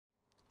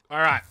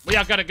Alright, we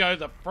are gonna go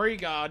the free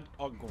guard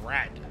on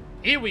Grad.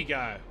 Here we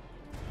go.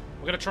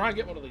 We're gonna try and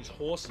get one of these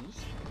horses,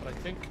 but I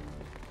think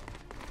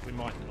we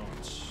might not.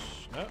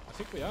 No, I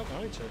think we are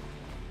going to.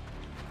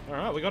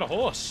 Alright, we got a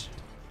horse.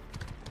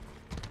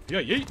 Yeah,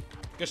 yeet.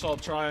 Guess I'll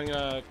try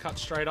and cut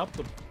straight up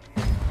the...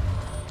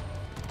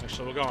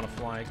 Actually, we'll go on a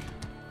flank.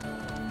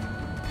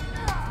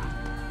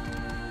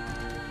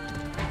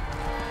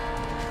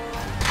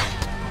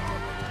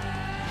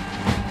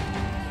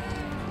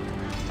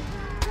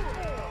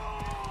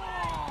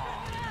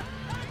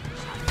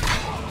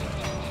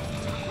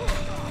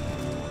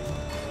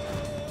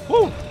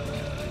 Woo!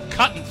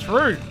 Cutting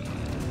through.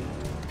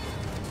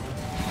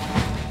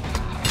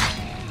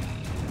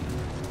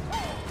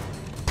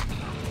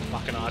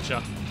 Fucking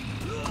archer.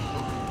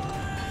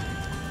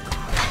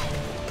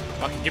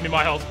 Fucking give me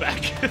my health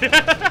back.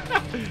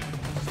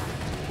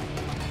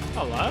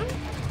 Hello?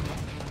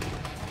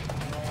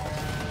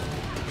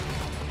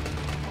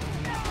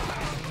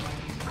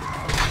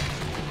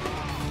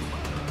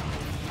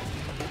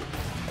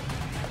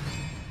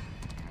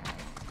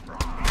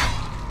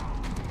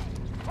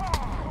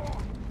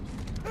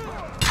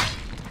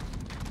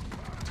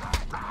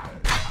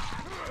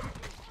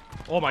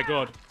 Oh my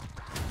god.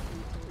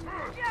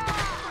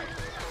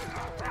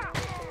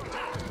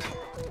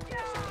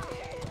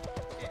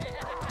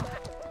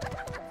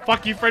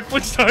 Fuck you, Fred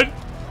Flintstone.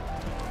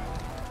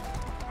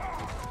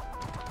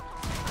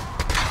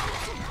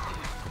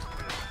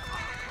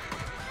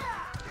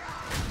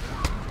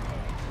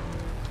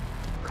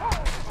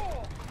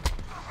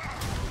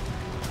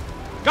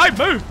 Go,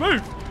 move,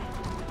 move.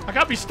 I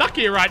can't be stuck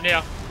here right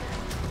now.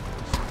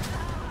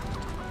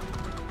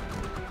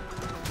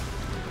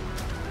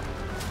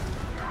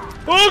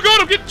 Oh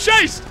god, I'm getting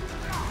chased!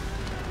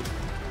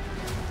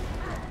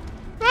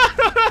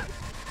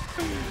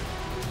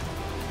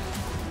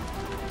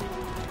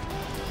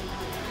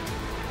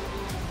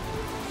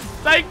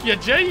 Thank you,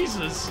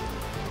 Jesus!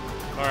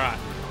 Alright.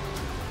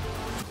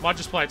 Might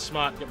just play it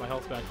smart and get my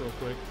health back real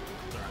quick.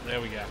 Alright,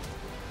 there we go.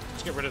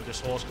 Let's get rid of this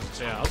horse because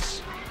it's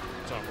ours.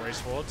 It's on race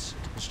hordes.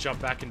 Let's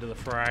jump back into the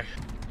fray.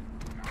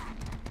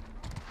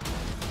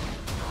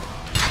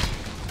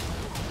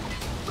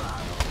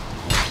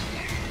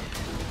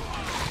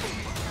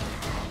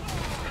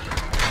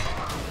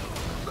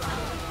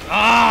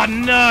 Oh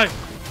no!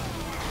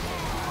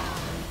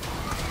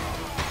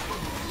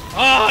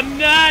 Oh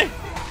no!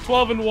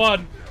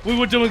 12-1. We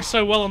were doing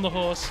so well on the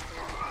horse.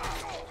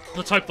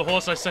 Let's hope the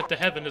horse I sent to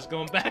heaven has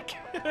gone back.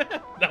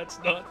 No, it's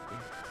not.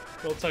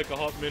 It'll take a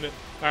hot minute.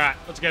 Alright,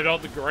 let's get it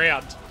on the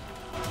ground.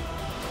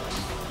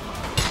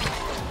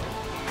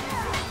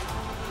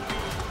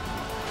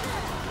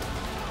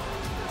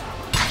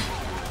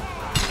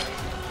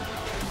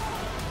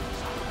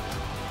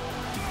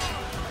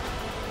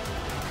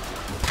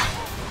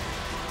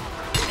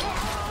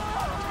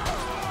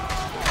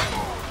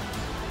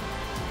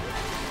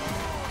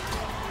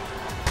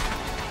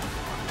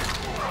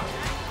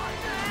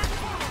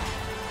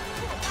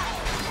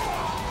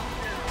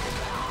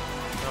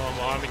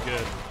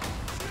 Good.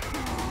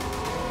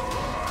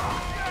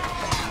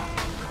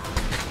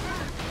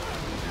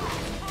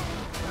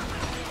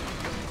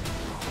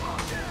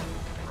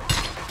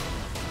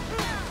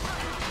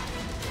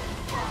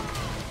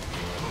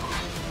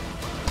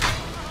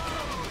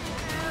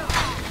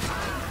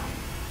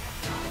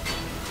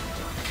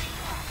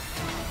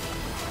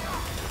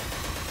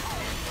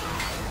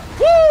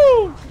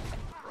 Woo!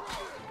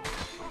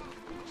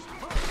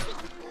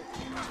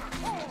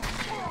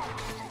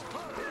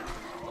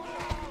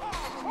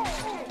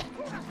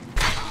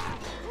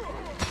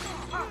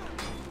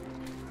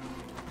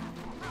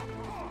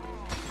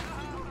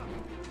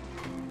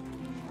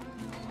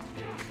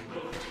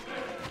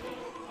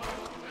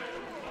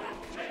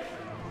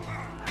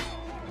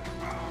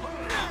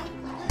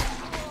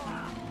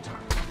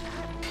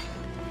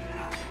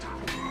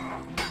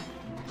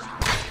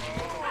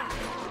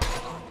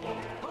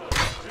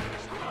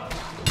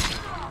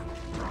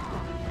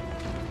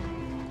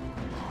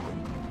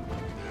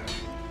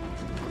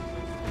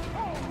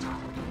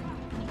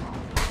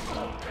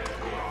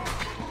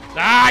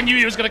 Ah, I knew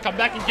he was going to come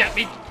back and get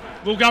me.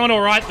 We were going all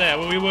right there.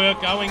 We were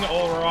going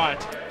all right.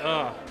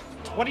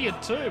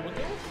 20-2. We're going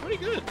pretty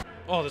good.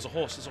 Oh, there's a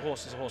horse. There's a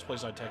horse. There's a horse.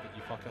 Please don't take it,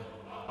 you fucker.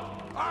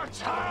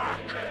 Attack!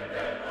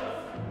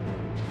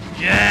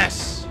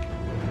 Yes!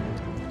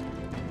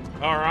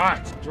 All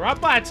right.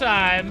 Drive-by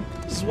time.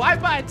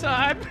 Swipe-by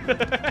time.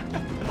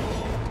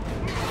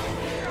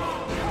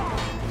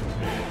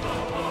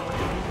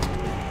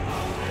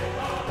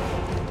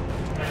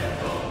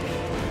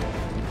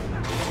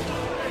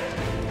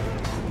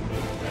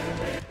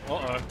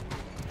 Uh-oh.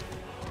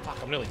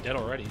 Fuck, I'm nearly dead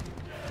already.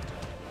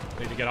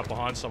 Need to get up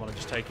behind someone and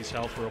just take his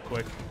health real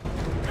quick.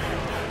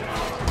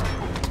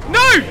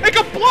 No! It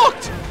got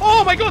blocked!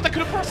 Oh my god, that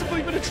could have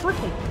possibly been a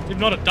triple. If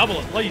not a double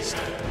at least.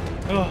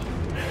 Ugh.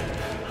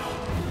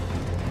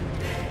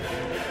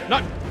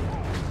 No!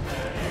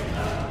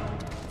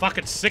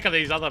 Fucking sick of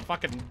these other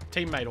fucking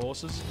teammate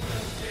horses.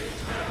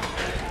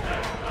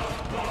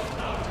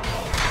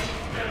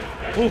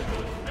 Ooh.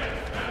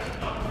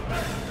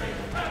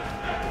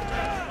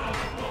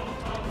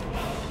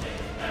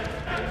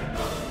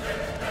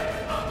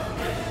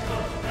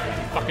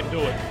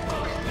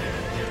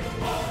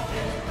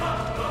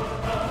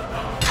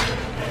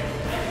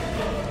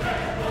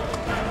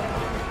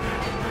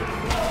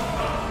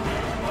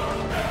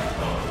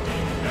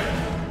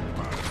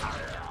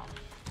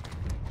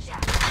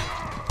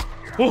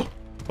 Oh!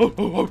 Oh!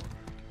 Oh! Oh!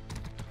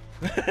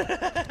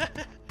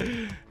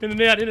 In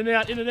and out, in and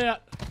out, in and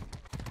out.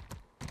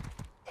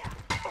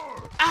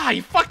 Ah,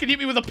 you fucking hit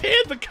me with a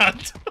panther,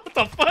 cunt! What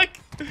the fuck?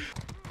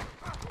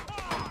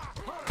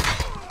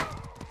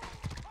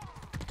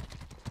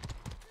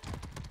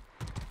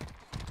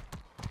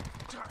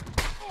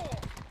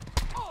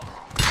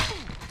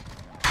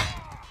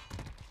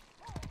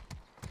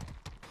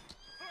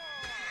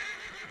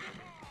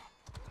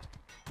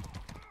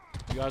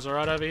 You guys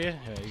alright over here?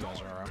 Yeah, you guys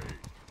are alright.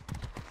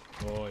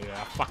 Oh yeah,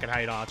 I fucking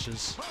hate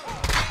archers.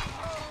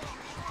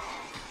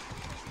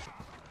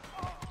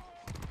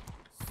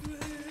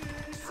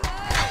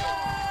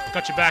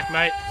 Got your back,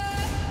 mate.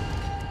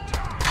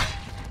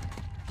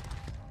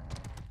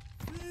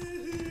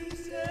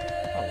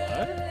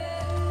 Hello?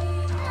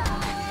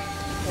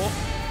 Oh.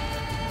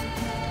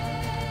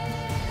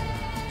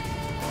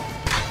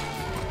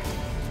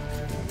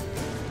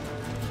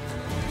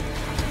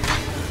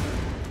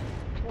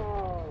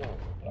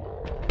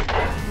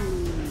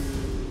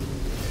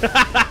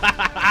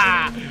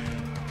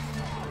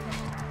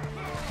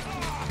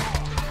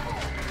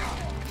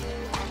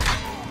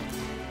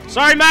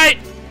 Sorry, mate!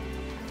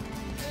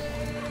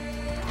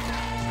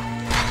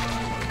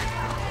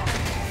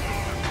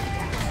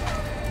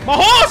 My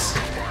horse!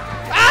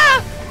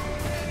 Ah!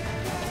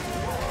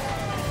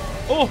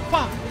 Oh,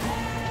 fuck!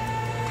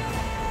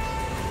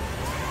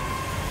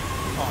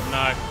 Oh,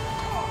 no.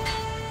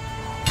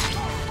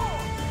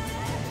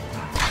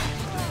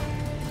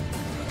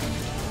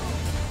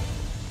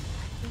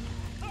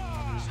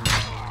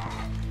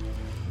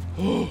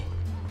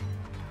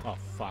 Oh,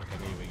 fuck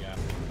it. Here we go.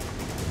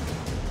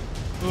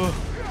 Oh.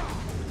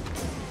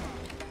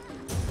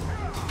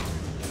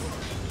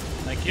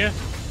 Thank you.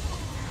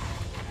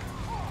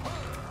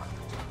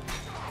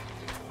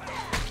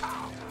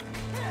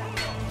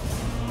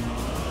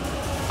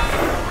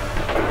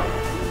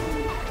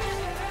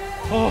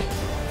 Oh.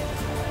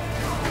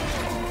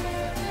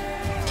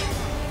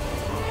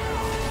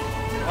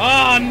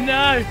 Oh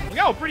no! We're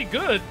going pretty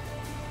good.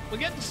 We're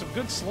getting some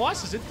good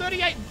slices in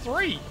 38 and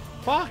 3.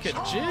 Fuck it,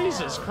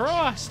 Jesus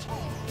Christ.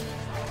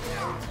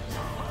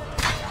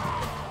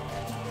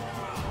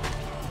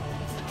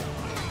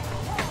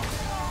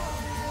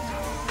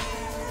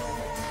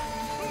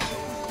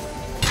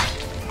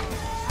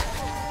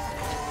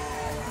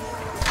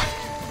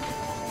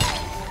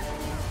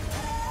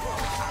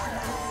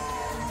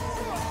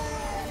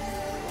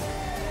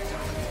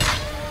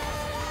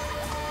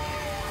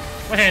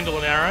 We're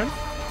handling our own.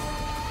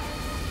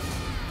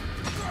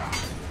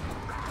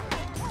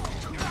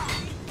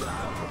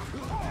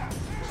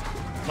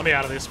 Let me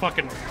out of this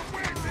fucking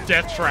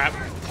death trap.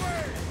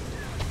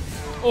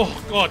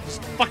 Oh god, there's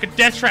fucking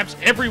death traps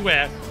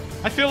everywhere.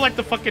 I feel like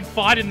the fucking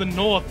fight in the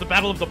north, the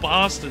Battle of the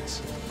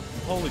Bastards.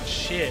 Holy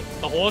shit.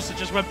 The horse that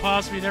just went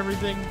past me and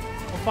everything.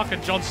 Or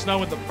fucking Jon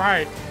Snow in the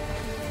parade.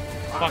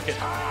 Fuck it.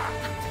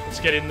 Let's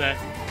get in there.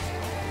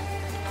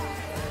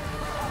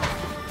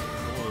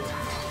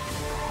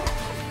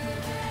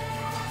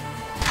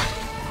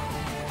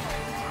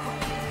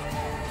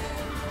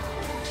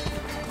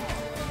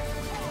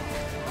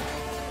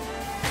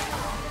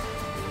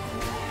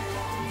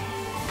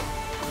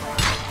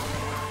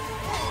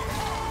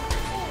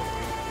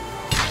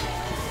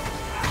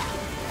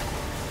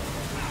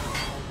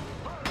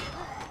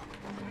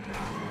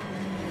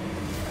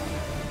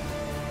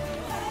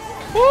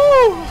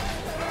 Woo!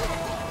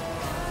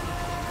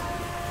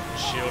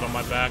 Shield on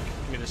my back.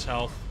 Give me this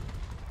health.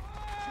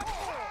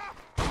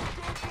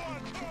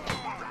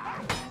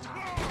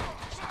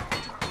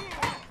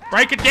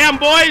 Break it down,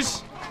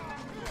 boys!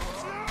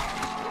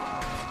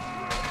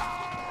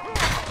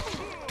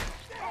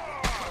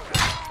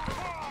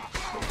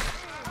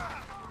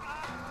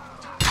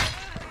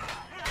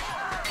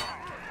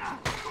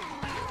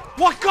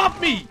 What got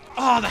me?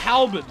 Ah, oh, the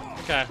halberd.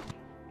 Okay.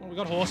 Well, we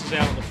got horses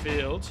out on the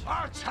field.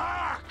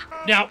 Attack!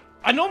 Now,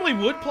 I normally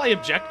would play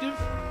objective,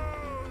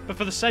 but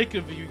for the sake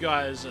of you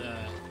guys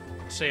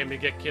seeing me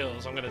get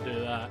kills, I'm gonna do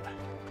that.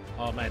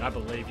 Oh man, I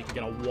believe you can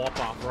get a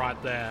whopper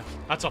right there.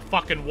 That's a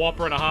fucking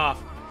whopper and a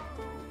half.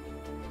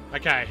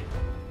 Okay.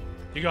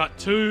 You got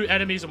 2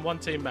 enemies and 1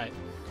 teammate.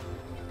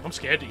 I'm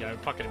scared to go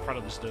fucking in front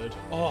of this dude.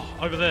 Oh,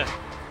 over there.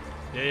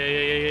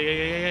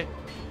 Yeah.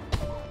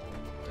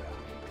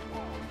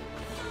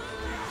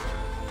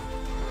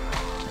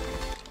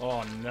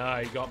 Oh no,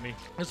 he got me.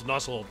 That's a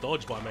nice little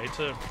dodge by me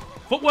too.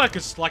 Footwork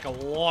is like a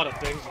lot of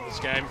things in this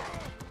game.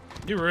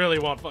 You really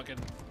want fucking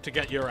to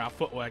get your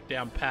footwork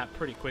down pat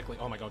pretty quickly.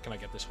 Oh my god, can I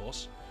get this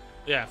horse?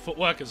 Yeah,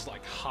 footwork is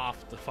like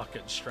half the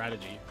fucking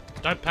strategy.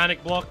 Don't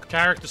panic block,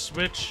 character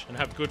switch, and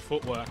have good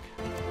footwork.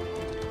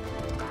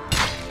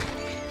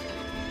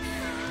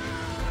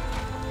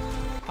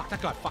 Fuck,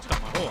 that guy fucked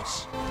up my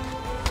horse.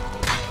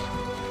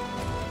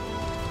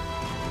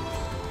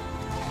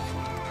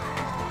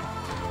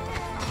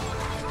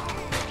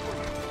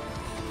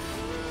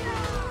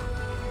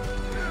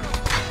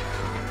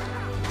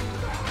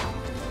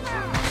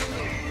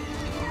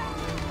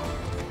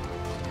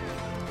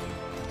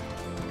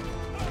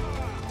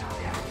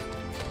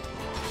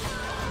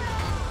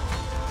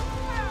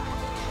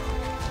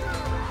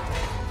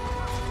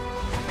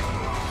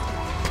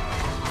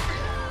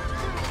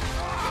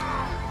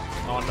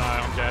 Oh no,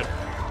 I'm dead.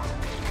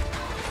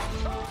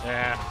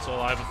 Yeah, it's all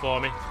over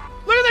for me.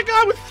 Look at that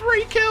guy with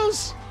 3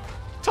 kills!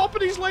 Top of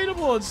these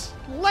leaderboards.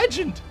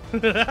 Legend!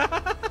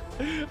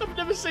 I've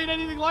never seen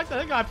anything like that.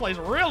 That guy plays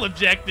real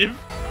objective.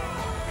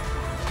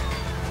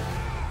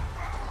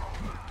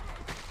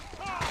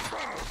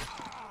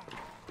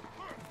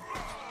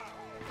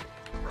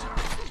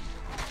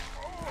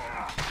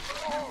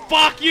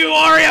 Fuck you,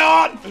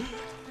 Orion!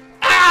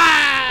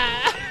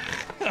 Ah!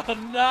 Oh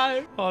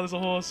no! Oh, there's a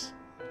horse.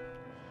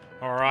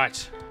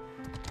 Alright.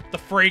 The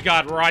free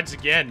guard rides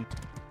again.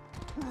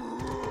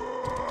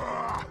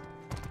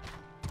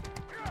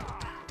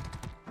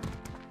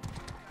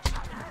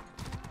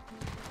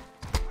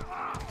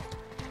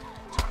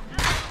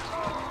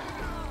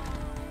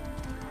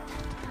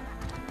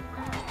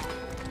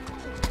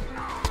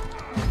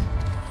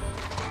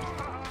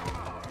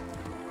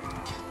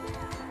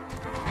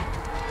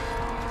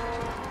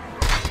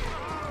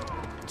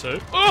 Two.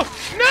 Oh,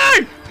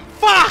 no!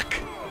 Fuck!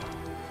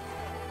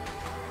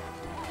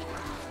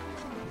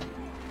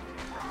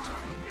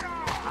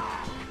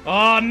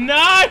 Oh, no!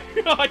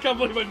 I can't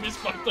believe I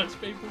missed both those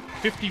people.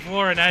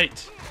 54 and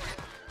 8.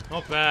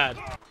 Not bad.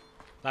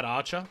 That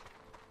archer,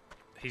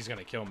 he's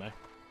gonna kill me.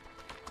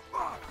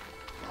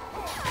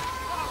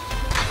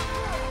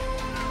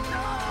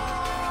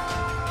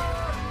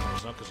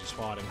 It's not because he's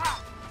fighting.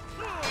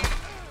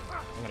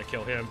 I'm gonna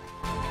kill him.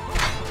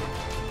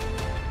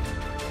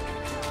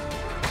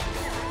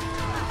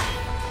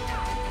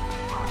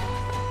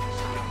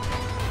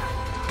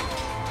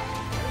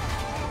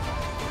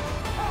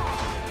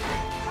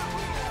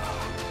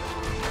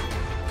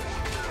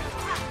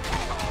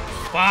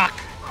 Fuck!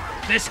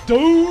 This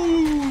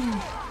dude!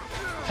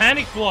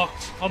 Panic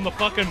blocked on the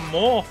fucking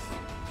morph.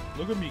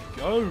 Look at me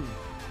go.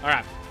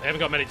 Alright, they haven't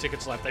got many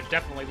tickets left. They've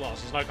definitely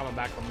lost. There's no coming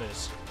back from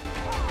this.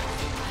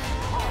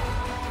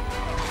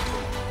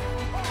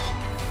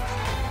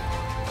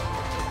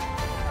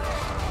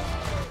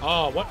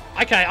 Oh, what?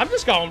 Okay, I'm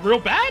just going real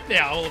bad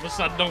now all of a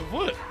sudden on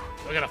foot.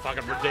 We're gonna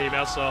fucking redeem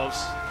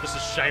ourselves. This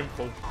is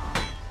shameful.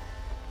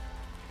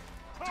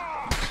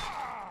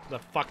 The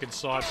fucking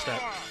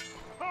sidestep.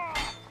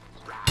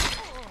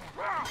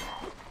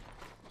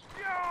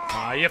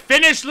 Oh, you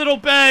finished, little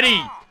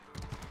birdie!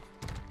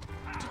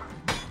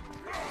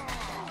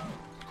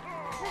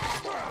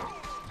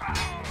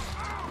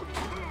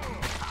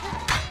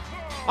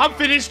 I'm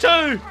finished too!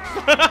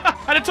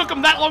 And it took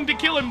him that long to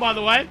kill him, by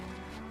the way.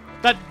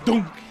 That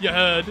dunk you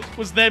heard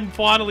was them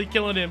finally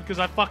killing him because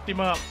I fucked him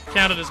up.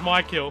 Counted as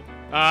my kill.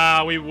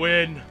 Ah, we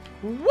win.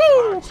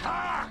 Woo!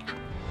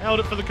 Held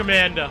it for the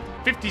commander.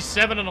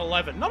 57 and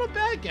 11. Not a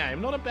bad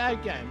game, not a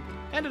bad game.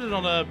 Ended it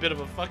on a bit of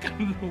a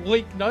fucking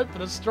weak note,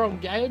 but a strong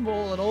game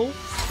all in all.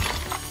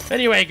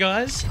 Anyway,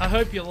 guys, I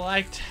hope you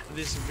liked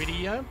this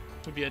video.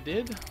 If you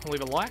did, leave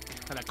a like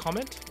and a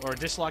comment, or a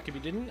dislike if you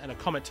didn't, and a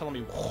comment telling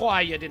me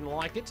why you didn't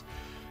like it.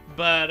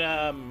 But,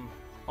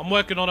 I'm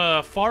working on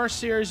a Forest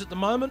series at the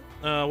moment,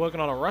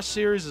 working on a Rust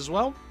series as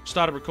well.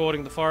 Started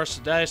recording the Forest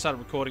today, started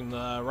recording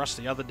the Rust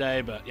the other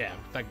day, but yeah,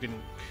 that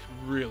didn't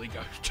really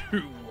go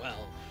too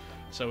well.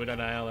 So we don't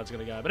know how that's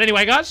going to go. But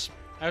anyway, guys,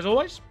 as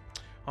always,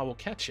 I will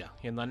catch you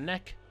in the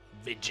next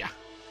video.